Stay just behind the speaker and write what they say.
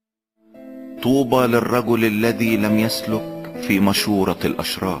طوبى للرجل الذي لم يسلك في مشورة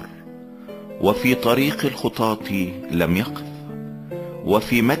الأشرار، وفي طريق الخطاة لم يقف،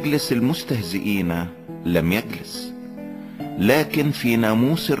 وفي مجلس المستهزئين لم يجلس، لكن في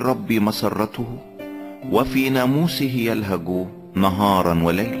ناموس الرب مسرته، وفي ناموسه يلهج نهارا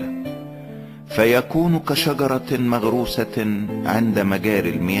وليلا. فيكون كشجرة مغروسة عند مجاري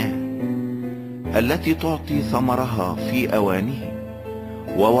المياه، التي تعطي ثمرها في أوانه،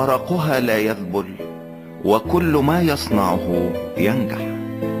 وورقها لا يذبل، وكل ما يصنعه ينجح.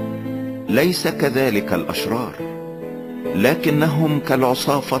 ليس كذلك الأشرار، لكنهم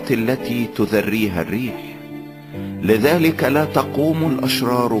كالعصافة التي تذريها الريح. لذلك لا تقوم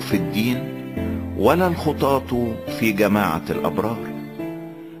الأشرار في الدين، ولا الخطاة في جماعة الأبرار،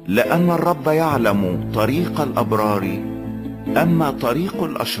 لأن الرب يعلم طريق الأبرار، أما طريق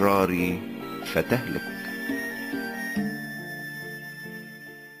الأشرار فتهلك.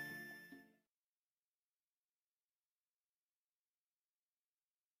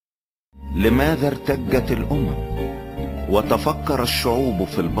 لماذا ارتجت الأمم وتفكر الشعوب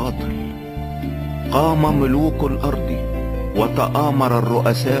في الباطل؟ قام ملوك الأرض وتآمر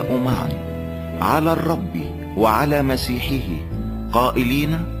الرؤساء معا على الرب وعلى مسيحه،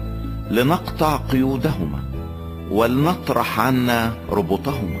 قائلين: لنقطع قيودهما ولنطرح عنا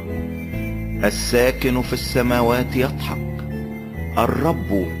ربطهما. الساكن في السماوات يضحك،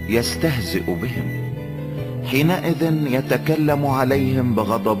 الرب يستهزئ بهم. حينئذ يتكلم عليهم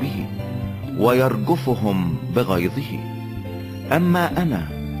بغضبه ويرجفهم بغيظه. أما أنا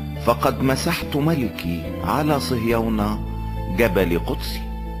فقد مسحت ملكي على صهيون جبل قدسي.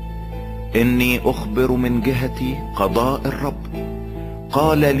 إني أخبر من جهة قضاء الرب،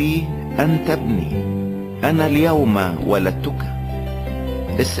 قال لي: أنت ابني، أنا اليوم ولدتك.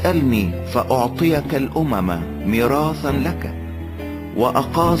 اسألني فأعطيك الأمم ميراثا لك،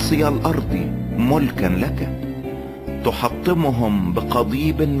 وأقاصي الأرض ملكا لك. تحطمهم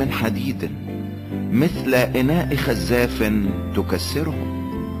بقضيب من حديد، مثل إناء خزاف تكسرهم.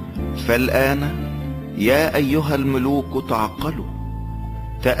 فالآن يا أيها الملوك تعقلوا،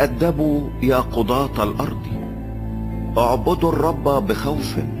 تأدبوا يا قضاة الأرض. اعبدوا الرب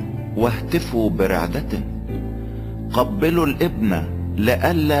بخوف واهتفوا برعدة. قبلوا الابن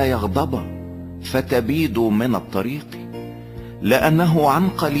لئلا يغضب فتبيدوا من الطريق، لأنه عن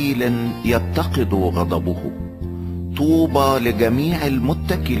قليل يتقد غضبه. طوبى لجميع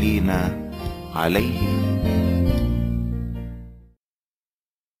المتكلين عليه.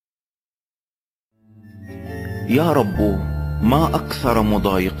 يا رب، ما أكثر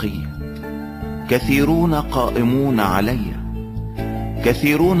مضايقي، كثيرون قائمون علي،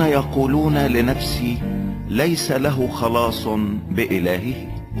 كثيرون يقولون لنفسي: ليس له خلاص بإلهه.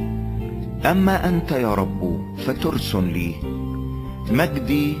 أما أنت يا رب فترس لي،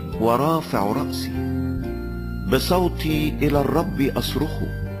 مجدي ورافع رأسي. بصوتي إلى الرب أصرخ،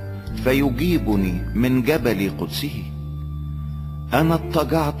 فيجيبني من جبل قدسه. أنا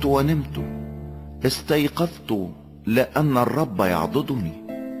اضطجعت ونمت، استيقظت لأن الرب يعضدني.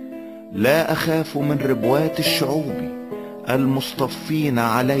 لا أخاف من ربوات الشعوب المصطفين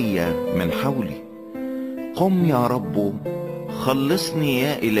علي من حولي. قم يا رب، خلصني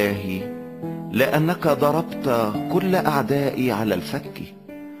يا إلهي، لأنك ضربت كل أعدائي على الفك،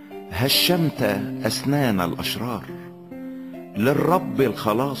 هشمت أسنان الأشرار. للرب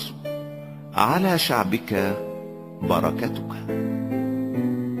الخلاص، على شعبك بركتك.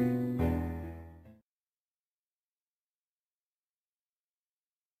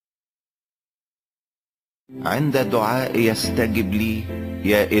 عند دعائي يستجب لي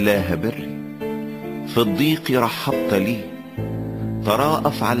يا إله بري، في الضيق رحبت لي.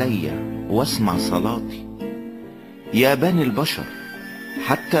 تراءف علي واسمع صلاتي. يا بني البشر،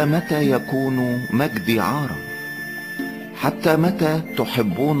 حتى متى يكون مجدي عارا؟ حتى متى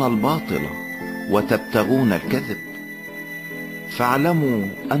تحبون الباطل وتبتغون الكذب؟ فاعلموا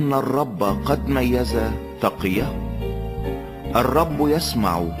أن الرب قد ميز تقيه. الرب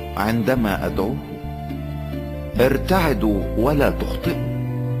يسمع عندما أدعوه. ارتعدوا ولا تخطئوا،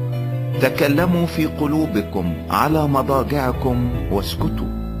 تكلموا في قلوبكم على مضاجعكم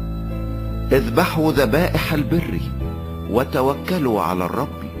واسكتوا. اذبحوا ذبائح البر وتوكلوا على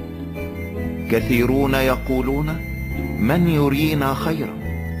الرب. كثيرون يقولون: من يرينا خيرا؟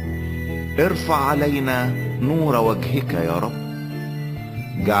 ارفع علينا نور وجهك يا رب.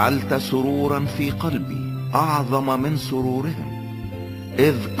 جعلت سرورا في قلبي أعظم من سرورهم،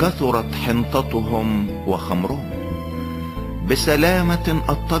 إذ كثرت حنطتهم وخمرهم. بسلامة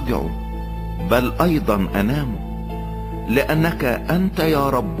أضطجع، بل أيضا أنام، لأنك أنت يا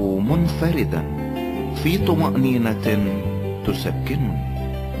رب منفردا في طمأنينة تسكنني.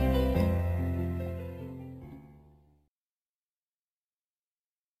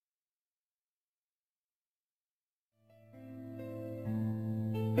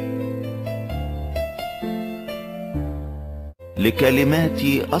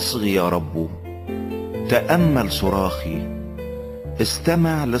 لكلماتي أصغي يا رب، تأمل صراخي،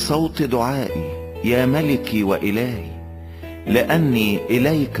 استمع لصوت دعائي يا ملكي وإلهي، لأني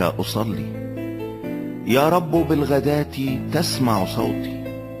إليك أصلي. يا رب بالغداة تسمع صوتي،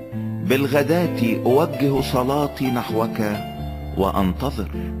 بالغداة أوجه صلاتي نحوك وأنتظر،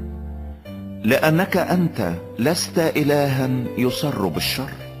 لأنك أنت لست إلها يسر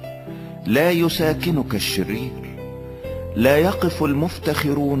بالشر، لا يساكنك الشرير، لا يقف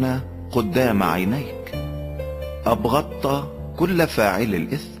المفتخرون قدام عينيك. أبغضت كل فاعل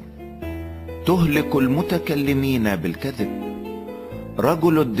الإثم، تهلك المتكلمين بالكذب.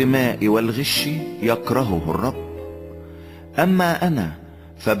 رجل الدماء والغش يكرهه الرب، أما أنا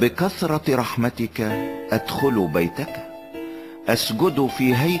فبكثرة رحمتك أدخل بيتك، أسجد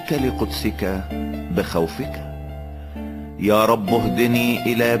في هيكل قدسك بخوفك. يا رب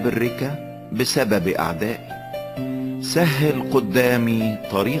اهدني إلى برك بسبب أعدائي، سهل قدامي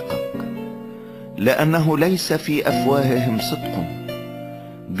طريقك، لأنه ليس في أفواههم صدق،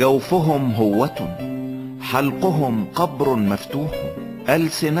 جوفهم هوة، حلقهم قبر مفتوح،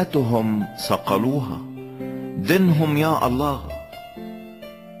 ألسنتهم صقلوها. دنهم يا الله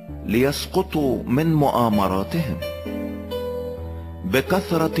ليسقطوا من مؤامراتهم،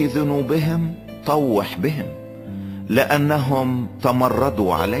 بكثرة ذنوبهم طوح بهم، لأنهم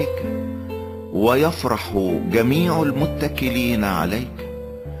تمردوا عليك. ويفرح جميع المتكلين عليك،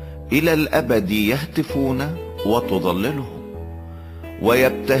 إلى الأبد يهتفون وتضللهم.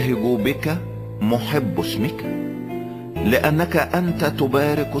 ويبتهج بك محب اسمك، لأنك أنت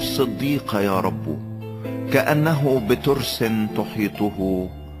تبارك الصديق يا رب، كأنه بترس تحيطه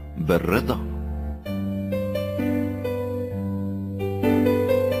بالرضا.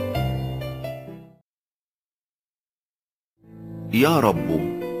 يا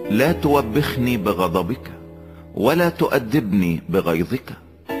رب لا توبخني بغضبك، ولا تؤدبني بغيظك.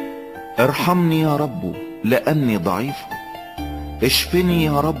 ارحمني يا رب لأني ضعيف، اشفني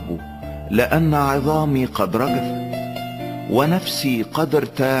يا رب لأن عظامي قد رجفت، ونفسي قد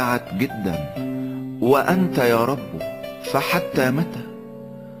ارتاعت جدا. وأنت يا رب فحتى متى؟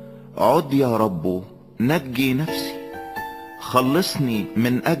 عد يا رب نجي نفسي، خلصني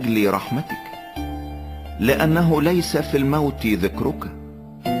من أجل رحمتك، لأنه ليس في الموت ذكرك،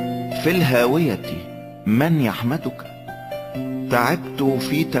 في الهاوية من يحمدك. تعبت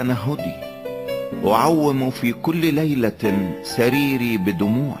في تنهدي، أعوم في كل ليلة سريري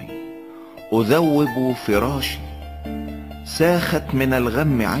بدموعي، أذوب فراشي. ساخت من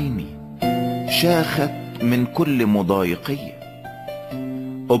الغم عيني، شاخت من كل مضايقية.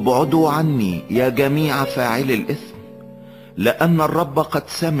 ابعدوا عني يا جميع فاعل الإثم، لأن الرب قد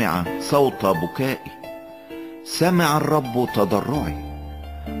سمع صوت بكائي. سمع الرب تضرعي،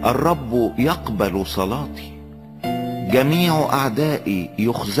 الرب يقبل صلاتي. جميع أعدائي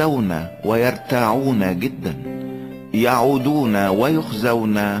يخزون ويرتاعون جدا، يعودون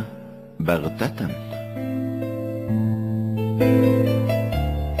ويخزون بغتة.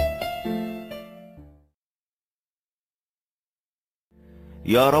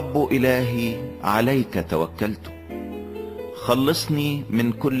 يا رب إلهي عليك توكلت، خلصني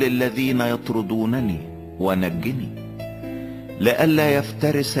من كل الذين يطردونني ونجني، لئلا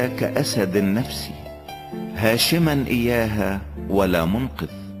يفترس كأسد نفسي، هاشما إياها ولا منقذ.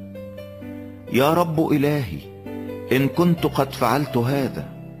 يا رب إلهي إن كنت قد فعلت هذا،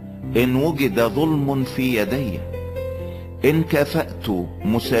 إن وجد ظلم في يدي، إن كافأت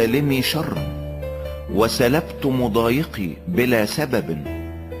مسالمي شرا وسلبت مضايقي بلا سبب،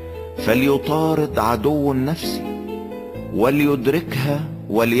 فليطارد عدو النفس وليدركها،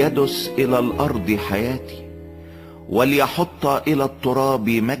 وليدس إلى الأرض حياتي، وليحط إلى التراب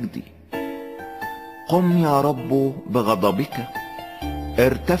مجدي. قم يا رب بغضبك،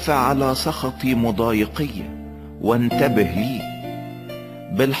 ارتفع على سخطي مضايقي، وانتبه لي.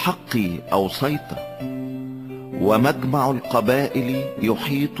 بالحق أوصيت، ومجمع القبائل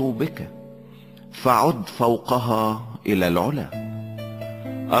يحيط بك، فعد فوقها إلى العلا.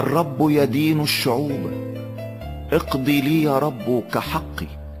 الرب يدين الشعوب، اقضي لي يا رب كحقي،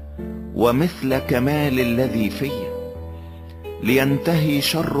 ومثل كمال الذي في، لينتهي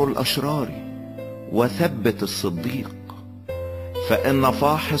شر الأشرار، وثبت الصديق. فإن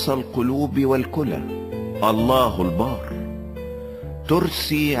فاحص القلوب والكلى الله البار،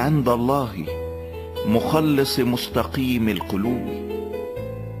 ترسي عند الله مخلص مستقيم القلوب.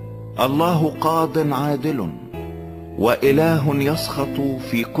 الله قاض عادل، وإله يسخط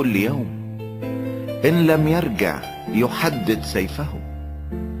في كل يوم. إن لم يرجع يحدد سيفه،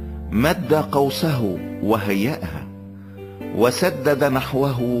 مد قوسه وهيأها، وسدد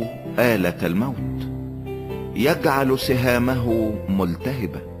نحوه آلة الموت. يجعل سهامه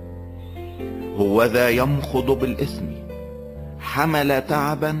ملتهبة. هوذا يمخض بالإثم، حمل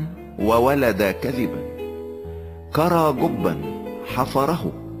تعبا وولد كذبا. كرى جبا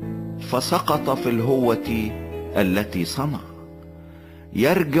حفره، فسقط في الهوة التي صنع.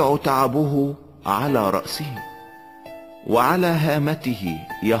 يرجع تعبه على رأسه، وعلى هامته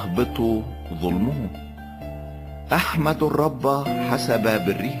يهبط ظلمه. أحمد الرب حسب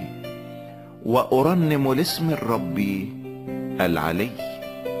بره، وأرنم لاسم الرب العلي.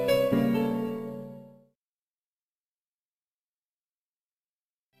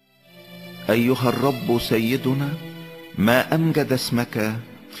 أيها الرب سيدنا، ما أمجد اسمك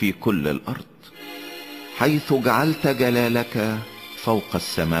في كل الأرض، حيث جعلت جلالك فوق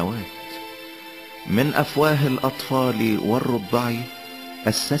السماوات. من أفواه الأطفال والرضع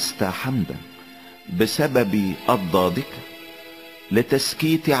أسست حمدا بسبب أضدادك،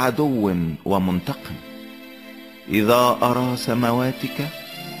 لتسكيت عدو ومنتقم. إذا أرى سماواتك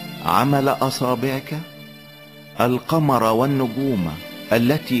عمل أصابعك، القمر والنجوم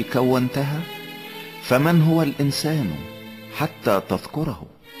التي كونتها، فمن هو الإنسان حتى تذكره،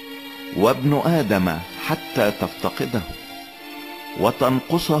 وابن آدم حتى تفتقده،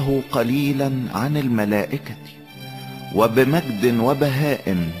 وتنقصه قليلا عن الملائكة، وبمجد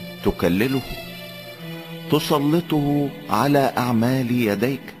وبهاء تكلله. تسلطه على أعمال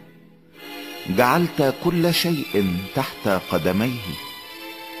يديك، جعلت كل شيء تحت قدميه،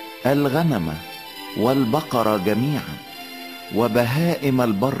 الغنم والبقر جميعا، وبهائم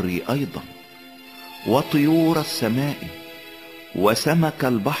البر أيضا، وطيور السماء، وسمك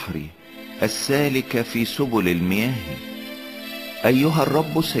البحر السالك في سبل المياه. أيها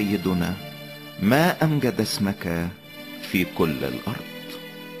الرب سيدنا، ما أمجد اسمك في كل الأرض.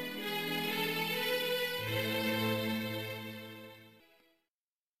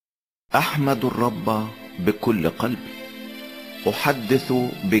 أحمد الرب بكل قلبي، أحدث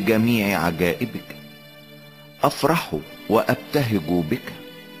بجميع عجائبك. أفرح وأبتهج بك،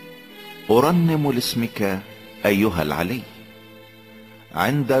 أرنم لاسمك أيها العلي.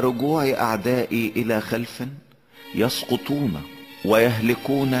 عند رجوع أعدائي إلى خلف، يسقطون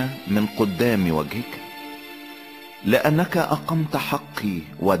ويهلكون من قدام وجهك. لأنك أقمت حقي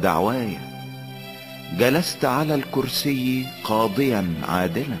ودعواي، جلست على الكرسي قاضيا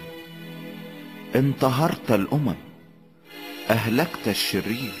عادلا. انتهرت الأمم، أهلكت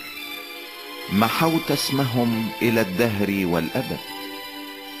الشرير، محوت اسمهم إلى الدهر والأبد.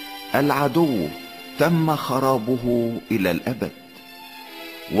 العدو تم خرابه إلى الأبد،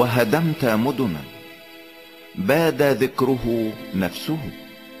 وهدمت مدنا باد ذكره نفسه.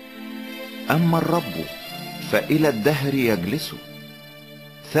 أما الرب فإلى الدهر يجلس،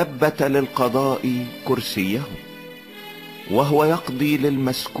 ثبت للقضاء كرسيه، وهو يقضي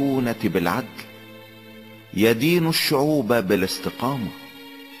للمسكونة بالعدل. يدين الشعوب بالاستقامة،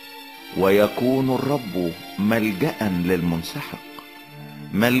 ويكون الرب ملجأ للمنسحق،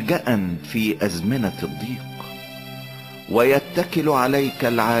 ملجأ في أزمنة الضيق. ويتكل عليك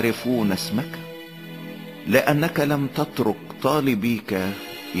العارفون اسمك، لأنك لم تترك طالبيك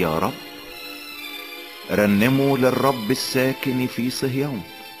يا رب. رنموا للرب الساكن في صهيون،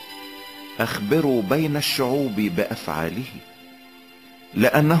 أخبروا بين الشعوب بأفعاله.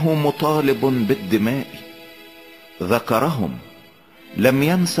 لأنه مطالب بالدماء، ذكرهم، لم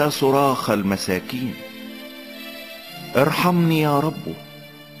ينسى صراخ المساكين. ارحمني يا رب،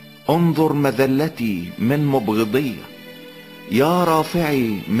 انظر مذلتي من مبغضية، يا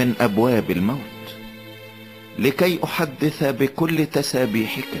رافعي من أبواب الموت. لكي أحدث بكل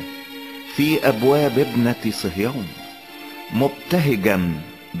تسابيحك في أبواب ابنة صهيون، مبتهجا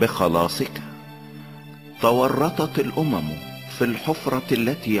بخلاصك. تورطت الأمم في الحفرة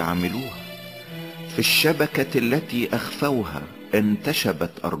التي عملوها، في الشبكة التي أخفوها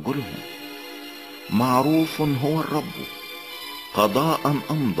انتشبت أرجلهم. معروف هو الرب، قضاء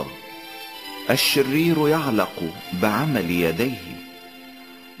أمضى، الشرير يعلق بعمل يديه.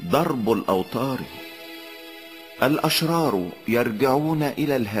 ضرب الأوتار، الأشرار يرجعون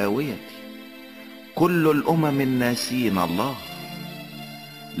إلى الهاوية. كل الأمم الناسين الله،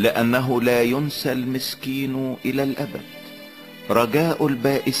 لأنه لا ينسى المسكين إلى الأبد. رجاء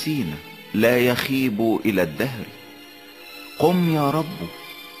البائسين لا يخيب إلى الدهر. قم يا رب،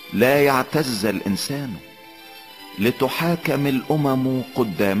 لا يعتز الإنسان، لتحاكم الأمم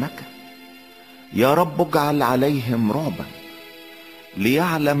قدامك. يا رب اجعل عليهم رعبا،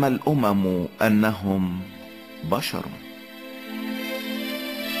 ليعلم الأمم أنهم بشر.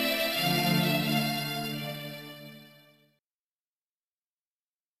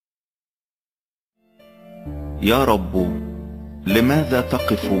 يا رب، لماذا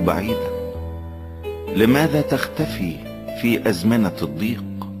تقف بعيدا؟ لماذا تختفي في أزمنة الضيق؟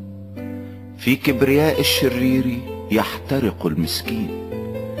 في كبرياء الشرير يحترق المسكين،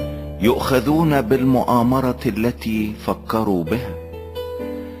 يؤخذون بالمؤامرة التي فكروا بها،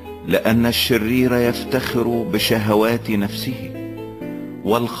 لأن الشرير يفتخر بشهوات نفسه،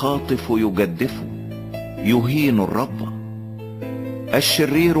 والخاطف يجدف يهين الرب.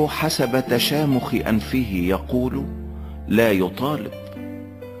 الشرير حسب تشامخ أنفه يقول لا يطالب،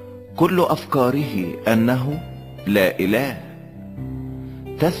 كل أفكاره أنه لا إله،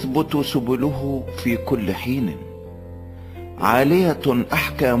 تثبت سبله في كل حين، عالية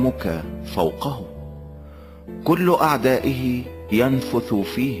أحكامك فوقه، كل أعدائه ينفث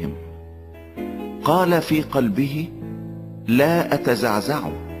فيهم. قال في قلبه لا أتزعزع،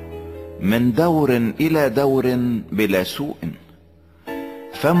 من دور إلى دور بلا سوء،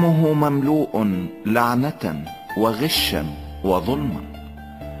 فمه مملوء لعنة وغشا وظلما،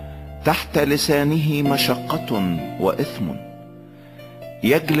 تحت لسانه مشقة وإثم،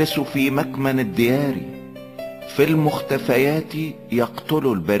 يجلس في مكمن الديار، في المختفيات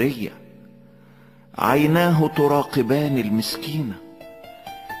يقتل البرية، عيناه تراقبان المسكين،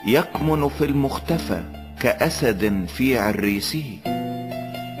 يكمن في المختفى كأسد في عريسه،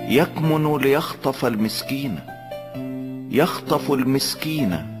 يكمن ليخطف المسكين، يخطف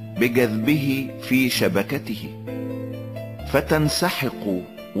المسكين بجذبه في شبكته، فتنسحق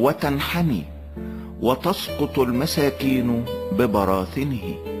وتنحني، وتسقط المساكين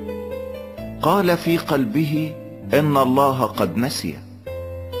ببراثنه. قال في قلبه إن الله قد نسي،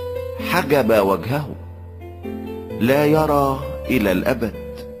 حجب وجهه، لا يرى إلى الأبد.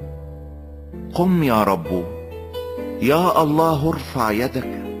 قم يا رب، يا الله ارفع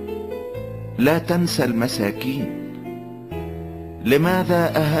يدك، لا تنسى المساكين.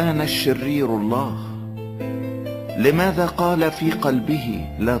 لماذا أهان الشرير الله؟ لماذا قال في قلبه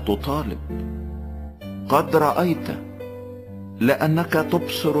لا تطالب؟ قد رأيت، لأنك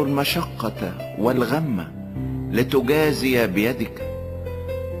تبصر المشقة والغم لتجازي بيدك،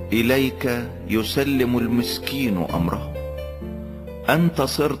 إليك يسلم المسكين أمره، أنت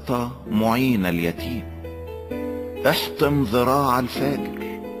صرت معين اليتيم. احطم ذراع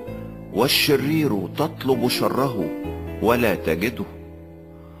الفاجر، والشرير تطلب شره ولا تجده.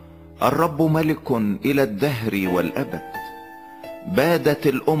 الرب ملك إلى الدهر والأبد، بادت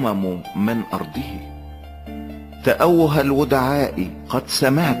الأمم من أرضه. تأوه الودعاء قد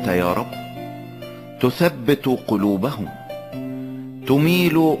سمعت يا رب، تثبت قلوبهم،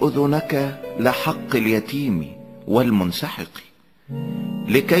 تميل أذنك لحق اليتيم والمنسحق،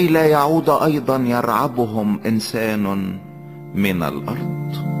 لكي لا يعود أيضا يرعبهم إنسان من الأرض.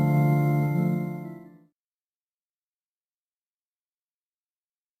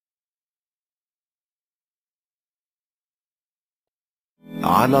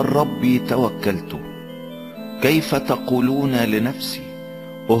 على الرب توكلت، كيف تقولون لنفسي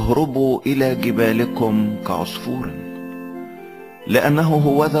اهربوا إلى جبالكم كعصفور؟ لأنه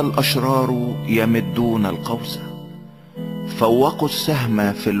هوذا الأشرار يمدون القوس، فوقوا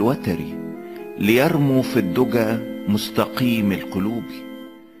السهم في الوتر، ليرموا في الدجى مستقيم القلوب.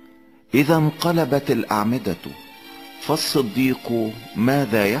 إذا انقلبت الأعمدة، فالصديق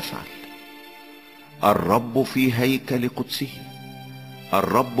ماذا يفعل؟ الرب في هيكل قدسه،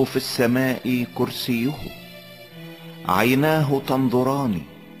 الرب في السماء كرسيه. عيناه تنظران،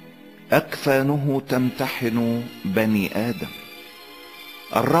 أكفانه تمتحن بني آدم.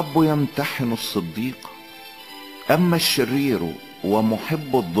 الرب يمتحن الصديق، أما الشرير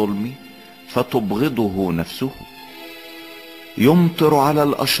ومحب الظلم فتبغضه نفسه. يمطر على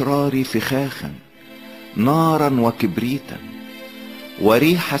الأشرار فخاخا، نارا وكبريتا،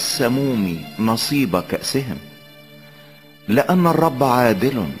 وريح السموم نصيب كأسهم. لأن الرب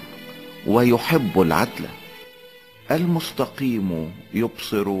عادل ويحب العدل، المستقيم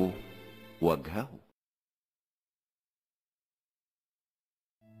يبصر وجهه.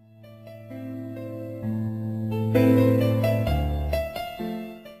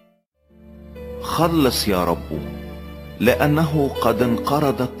 خلص يا رب، لأنه قد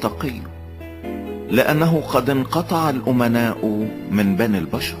انقرض التقي، لأنه قد انقطع الأمناء من بني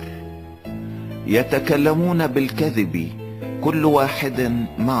البشر. يتكلمون بالكذب كل واحد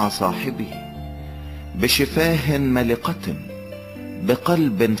مع صاحبه، بشفاه ملقة،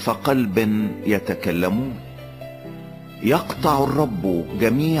 بقلب فقلب يتكلمون. يقطع الرب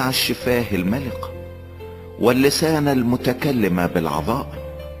جميع الشفاه الملقة، واللسان المتكلم بالعظائم.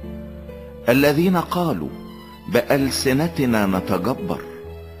 الذين قالوا بألسنتنا نتجبر،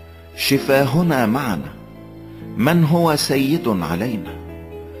 شفاهنا معنا، من هو سيد علينا؟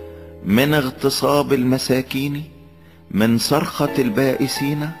 من اغتصاب المساكين، من صرخة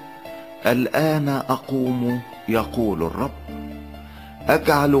البائسين، الآن أقوم يقول الرب،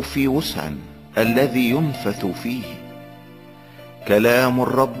 أجعل في وسع الذي ينفث فيه. كلام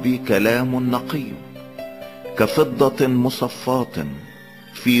الرب كلام نقي كفضة مصفاة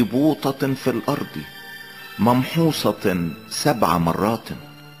في بوطة في الأرض ممحوصة 7 مرات.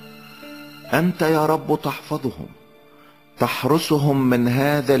 أنت يا رب تحفظهم، تحرسهم من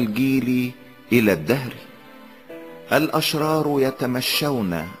هذا الجيل إلى الدهر. الأشرار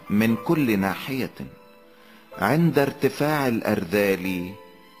يتمشون من كل ناحية عند ارتفاع الأرذال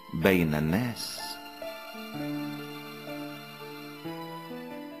بين الناس.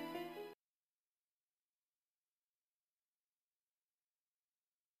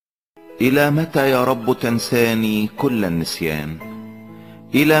 إلى متى يا رب تنساني كل النسيان؟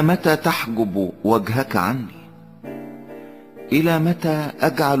 إلى متى تحجب وجهك عني؟ إلى متى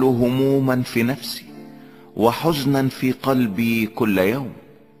أجعل هموما في نفسي وحزنا في قلبي كل يوم؟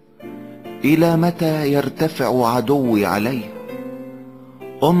 إلى متى يرتفع عدوي علي؟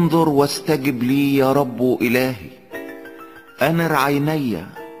 انظر واستجب لي يا رب إلهي. أنر عيني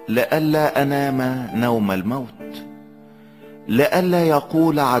لئلا أنام نوم الموت، لئلا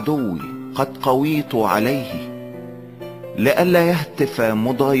يقول عدوي قد قويت عليه، لئلا يهتف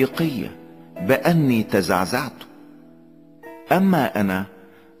مضايقي بأني تزعزعت. أما أنا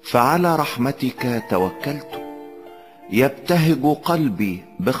فعلى رحمتك توكلت، يبتهج قلبي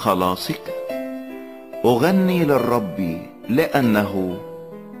بخلاصك. أغني للرب لأنه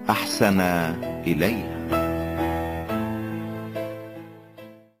أحسن إلي.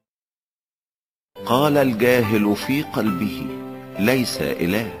 قال الجاهل في قلبه ليس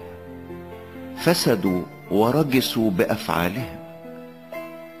إله، فسدوا ورجسوا بأفعالهم.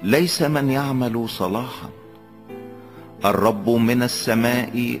 ليس من يعمل صلاحا. الرب من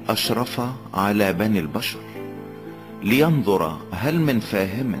السماء أشرف على بني البشر لينظر هل من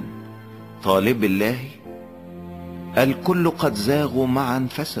فاهم طالب الله. الكل قد زاغوا معا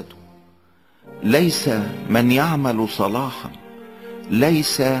فسدوا. ليس من يعمل صلاحا،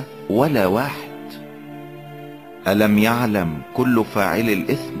 ليس ولا واحد. ألم يعلم كل فاعل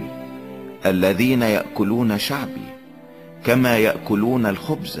الإثم الذين يأكلون شعبي كما يأكلون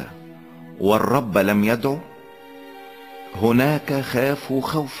الخبز والرب لم يدعو؟ هناك خافوا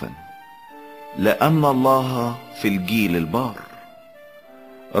خوفا لأن الله في الجيل البار.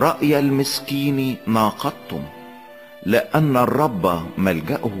 رأي المسكين ناقضتم لأن الرب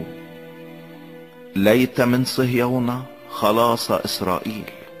ملجأه. ليت من صهيون خلاص إسرائيل.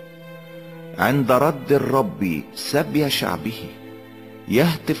 عند رد الرب سبي شعبه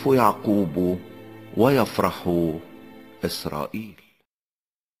يهتف يعقوب ويفرح إسرائيل.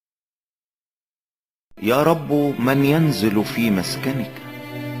 يا رب من ينزل في مسكنك؟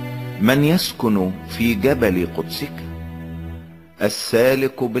 من يسكن في جبل قدسك؟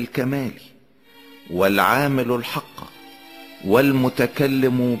 السالك بالكمال والعامل الحق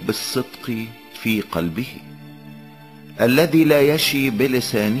والمتكلم بالصدق في قلبه، الذي لا يشي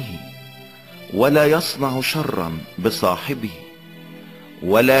بلسانه ولا يصنع شرا بصاحبه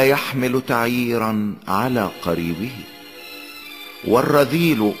ولا يحمل تعييرا على قريبه.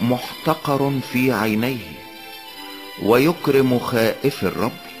 والرذيل محتقر في عينيه ويكرم خائف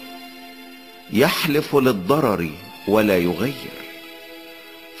الرب. يحلف للضرر ولا يغير.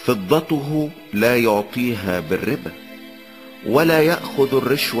 فضته لا يعطيها بالربا ولا يأخذ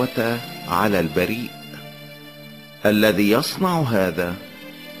الرشوة على البريء. الذي يصنع هذا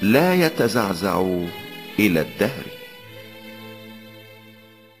لا يتزعزع إلى الدهر.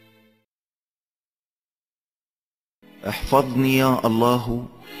 احفظني يا الله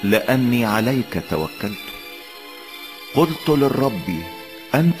لأني عليك توكلت. قلت للرب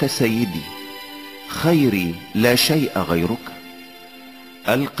أنت سيدي، خيري لا شيء غيرك.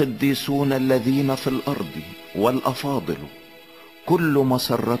 القديسون الذين في الأرض والأفاضل كل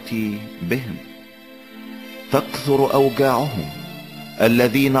مسرتي بهم. تكثر أوجاعهم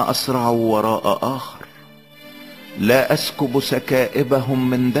الذين أسرعوا وراء آخر. لا أسكب سكائبهم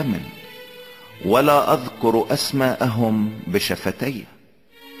من دم ولا أذكر أسماءهم بشفتي.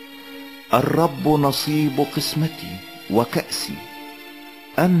 الرب نصيب قسمتي وكأسي،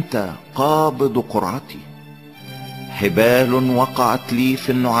 أنت قابض قرعتي. حبال وقعت لي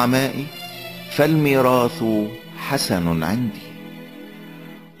في النعماء، فالميراث حسن عندي.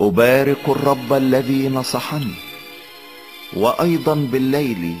 أبارك الرب الذي نصحني، وأيضا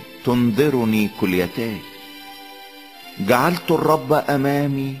بالليل تنذرني كليتاي. جعلت الرب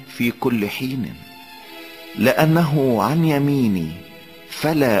أمامي في كل حين، لأنه عن يميني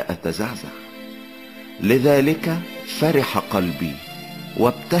فلا أتزعزع. لذلك فرح قلبي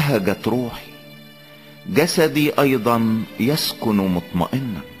وابتهجت روحي. جسدي أيضا يسكن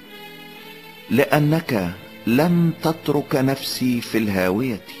مطمئنا، لأنك لن تترك نفسي في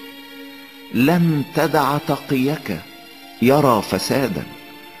الهاوية، لن تدع تقيك يرى فسادا.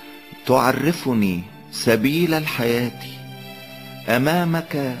 تعرفني سبيل الحياة،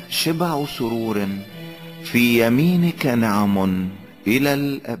 أمامك شبع سرور، في يمينك نعم إلى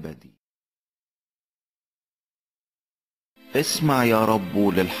الأبد. اسمع يا رب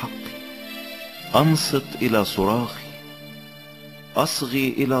للحق، أنصت إلى صراخي، أصغي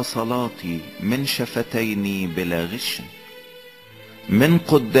إلى صلاتي من شفتيني بلا غش. من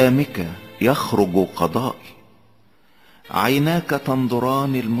قدامك يخرج قضائي، عيناك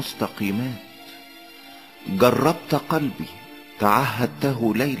تنظران المستقيمات. جربت قلبي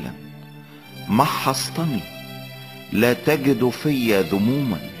تعهدته ليلا، محصتني لا تجد في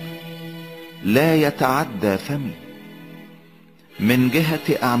ذموما، لا يتعدى فمي. من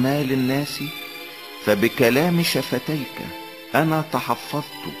جهة أعمال الناس فبكلام شفتيك أنا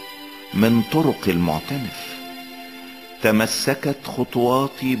تحفظت من طرق المعتنف. تمسكت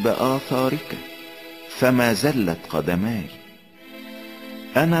خطواتي بآثارك فما زلت قدماي.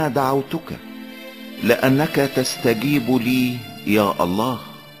 أنا دعوتك لأنك تستجيب لي يا الله.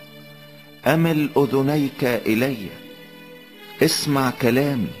 أمل أذنيك إلي، اسمع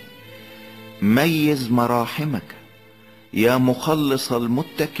كلامي، ميز مراحمك يا مخلص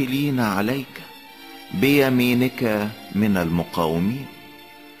المتكلين عليك بيمينك من المقاومين.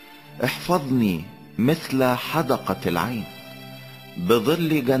 احفظني مثل حدقة العين،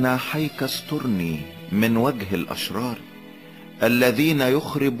 بظل جناحيك استرني من وجه الأشرار الذين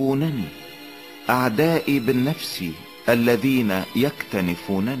يخربونني، أعدائي بالنفس الذين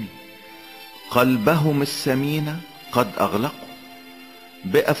يكتنفونني. قلبهم السمين قد أغلقوا،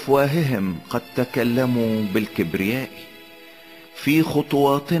 بأفواههم قد تكلموا بالكبرياء. في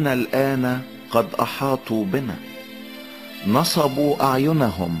خطواتنا الآن قد أحاطوا بنا، نصبوا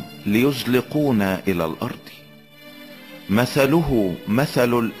أعينهم ليزلقونا إلى الأرض. مثله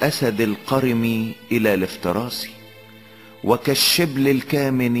مثل الأسد القرم إلى الافتراس، وكالشبل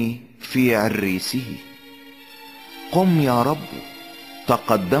الكامن في عريسه. قم يا رب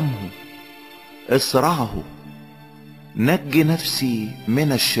تقدمه، اسرعه، نج نفسي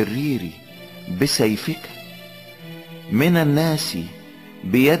من الشرير بسيفك. من الناس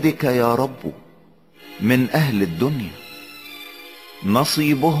بيدك يا رب، من أهل الدنيا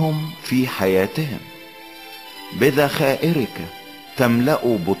نصيبهم في حياتهم، بذخائرك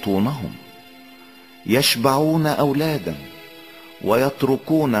تملأ بطونهم. يشبعون أولادا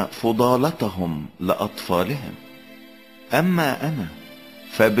ويتركون فضالتهم لأطفالهم. أما أنا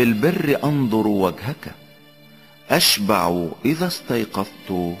فبالبر أنظر وجهك، أشبع إذا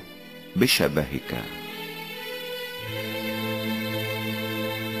استيقظت بشبهك.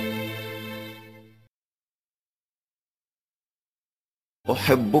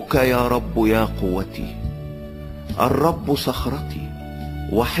 أحبك يا رب يا قوتي، الرب صخرتي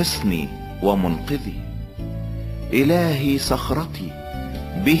وحصني ومنقذي. إلهي صخرتي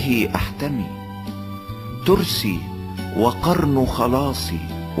به أحتمي، ترسي وقرن خلاصي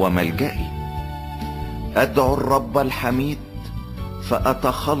وملجئي. أدعو الرب الحميد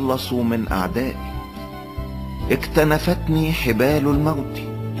فأتخلص من أعدائي. اكتنفتني حبال الموت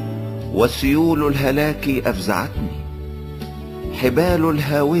وسيول الهلاك أفزعتني. حبال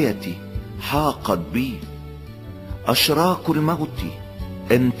الهاوية حاقت بي، أشراك الموت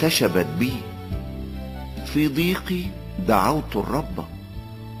انتشبت بي. في ضيقي دعوت الرب،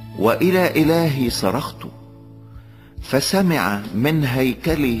 وإلى إلهي صرخت، فسمع من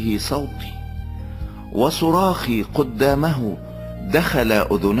هيكله صوتي. وصراخي قدامه دخل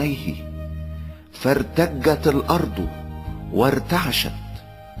أذنيه، فارتجت الأرض وارتعشت.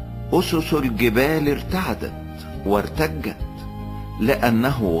 أسس الجبال ارتعدت وارتجت،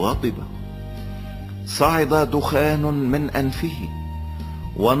 لأنه غضب. صعد دخان من أنفه،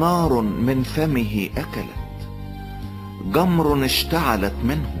 ونار من فمه أكلت. جمر اشتعلت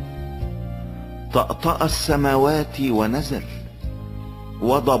منه، طأطأ السماوات ونزل،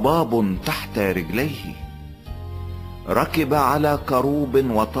 وضباب تحت رجليه. ركب على كروب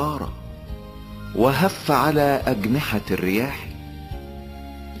وطار، وهف على أجنحة الرياح.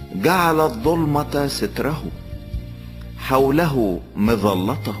 جعل الظلمة ستره، حوله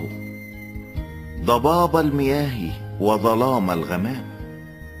مظلته. ضباب المياه وظلام الغمام.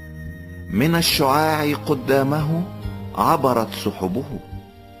 من الشعاع قدامه عبرت سحبه.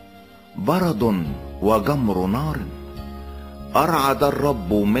 برد وجمر نار. أرعد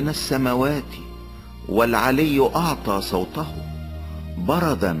الرب من السماوات، والعلي أعطى صوته.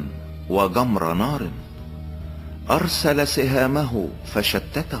 بردا وجمر نار. أرسل سهامه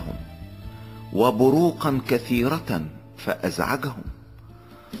فشتتهم، وبروقا كثيرة فأزعجهم.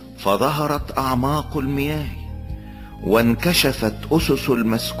 فظهرت أعماق المياه وانكشفت أسس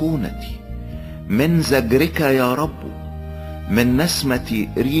المسكونة. من زجرك يا رب، من نسمة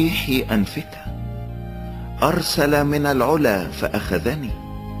ريح أنفك. أرسل من العلا فأخذني،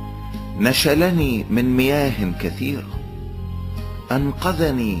 نشلني من مياه كثيرة.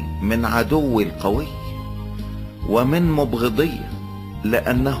 أنقذني من عدو القوي ومن مبغضي،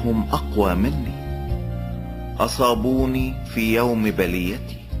 لأنهم أقوى مني. أصابوني في يوم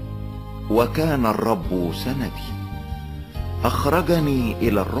بليتي، وكان الرب سندي. أخرجني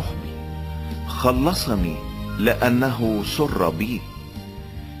إلى الرحم، خلصني لأنه سر بي.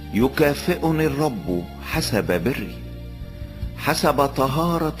 يكافئني الرب حسب بري، حسب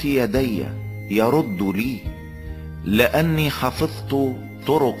طهارة يدي يرد لي. لأني حفظت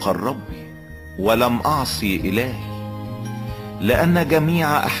طرق الرب ولم أعصي إلهي. لأن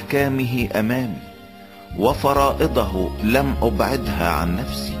جميع أحكامه أمامي، وفرائضه لم أبعدها عن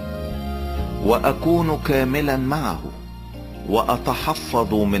نفسي. وأكون كاملا معه،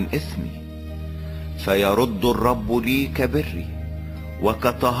 وأتحفظ من إثمي. فيرد الرب لي كبري،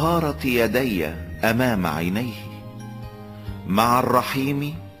 وكطهارة يدي أمام عينيه. مع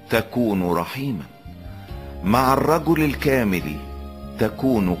الرحيم تكون رحيما، مع الرجل الكامل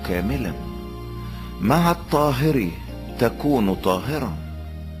تكون كاملا، مع الطاهر تكون طاهرا،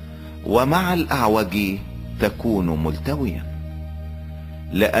 ومع الأعوج تكون ملتويا.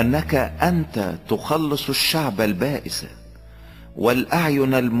 لأنك أنت تخلص الشعب البائس،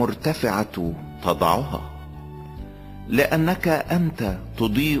 والأعين المرتفعة تضعها. لأنك أنت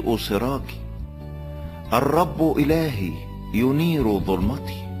تضيء سراجي. الرب إلهي ينير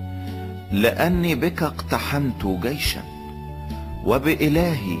ظلمتي. لأني بك اقتحمت جيشا،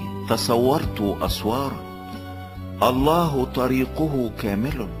 وبإلهي تصورت أسوارا. الله طريقه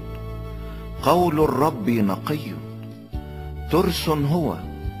كامل، قول الرب نقي. ترس هو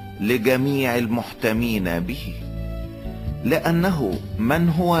لجميع المحتمين به. لأنه من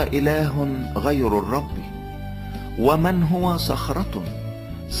هو إله غير الرب، ومن هو صخرة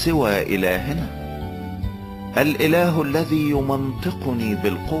سوى إلهنا. الإله الذي يمنطقني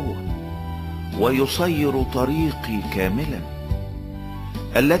بالقوة، ويصير طريقي كاملا.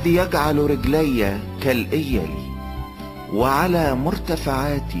 الذي يجعل رجلي كالإيل، وعلى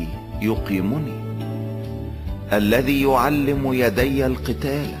مرتفعاتي يقيمني. الذي يعلم يدي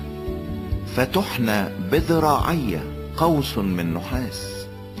القتال، فتحنى بذراعي قوس من نحاس.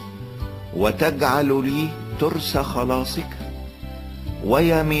 وتجعل لي ترس خلاصك،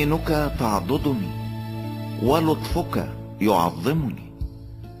 ويمينك تعضدني، ولطفك يعظمني.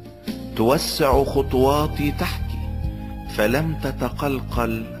 توسع خطواتي تحتي، فلم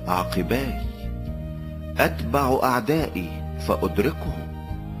تتقلقل عقباي. أتبع أعدائي فأدركهم،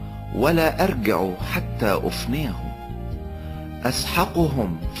 ولا أرجع حتى أفنيهم.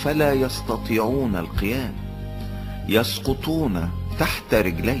 أسحقهم فلا يستطيعون القيام، يسقطون تحت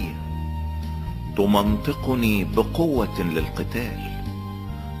رجلي. تمنطقني بقوة للقتال،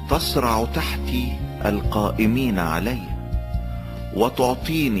 تصرع تحتي القائمين علي.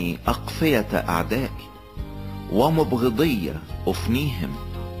 وتعطيني أقفية أعدائي، ومبغضي أفنيهم.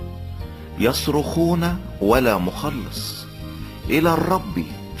 يصرخون ولا مخلص، إلى الرب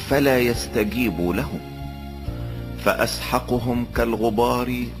فلا يستجيب لهم. فأسحقهم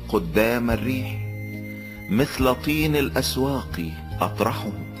كالغبار قدام الريح، مثل طين الأسواق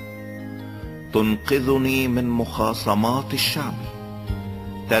أطرحهم. تنقذني من مخاصمات الشعب،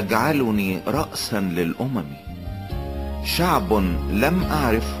 تجعلني رأسا للأمم. شعب لم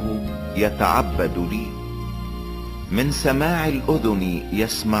أعرفه يتعبد لي، من سماع الأذن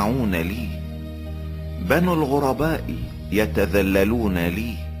يسمعون لي. بنو الغرباء يتذللون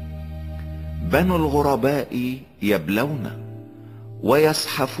لي، بنو الغرباء يبلون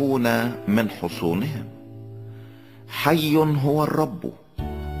ويزحفون من حصونهم. حي هو الرب،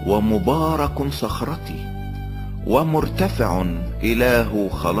 ومبارك صخرتي، ومرتفع إله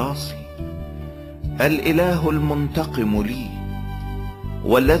خلاصي. الإله المنتقم لي،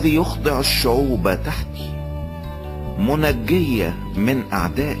 والذي يخضع الشعوب تحتي. منجي من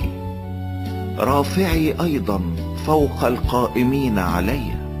أعدائي، رافعي أيضا فوق القائمين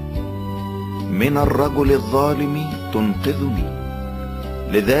علي. من الرجل الظالم تنقذني،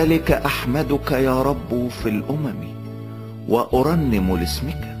 لذلك أحمدك يا رب في الأمم، وأرنم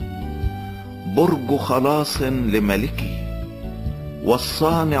لاسمك. برج خلاص لملكه،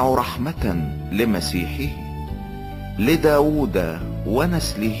 والصانع رحمة لمسيحه، لداود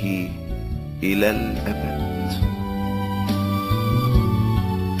ونسله إلى الأبد.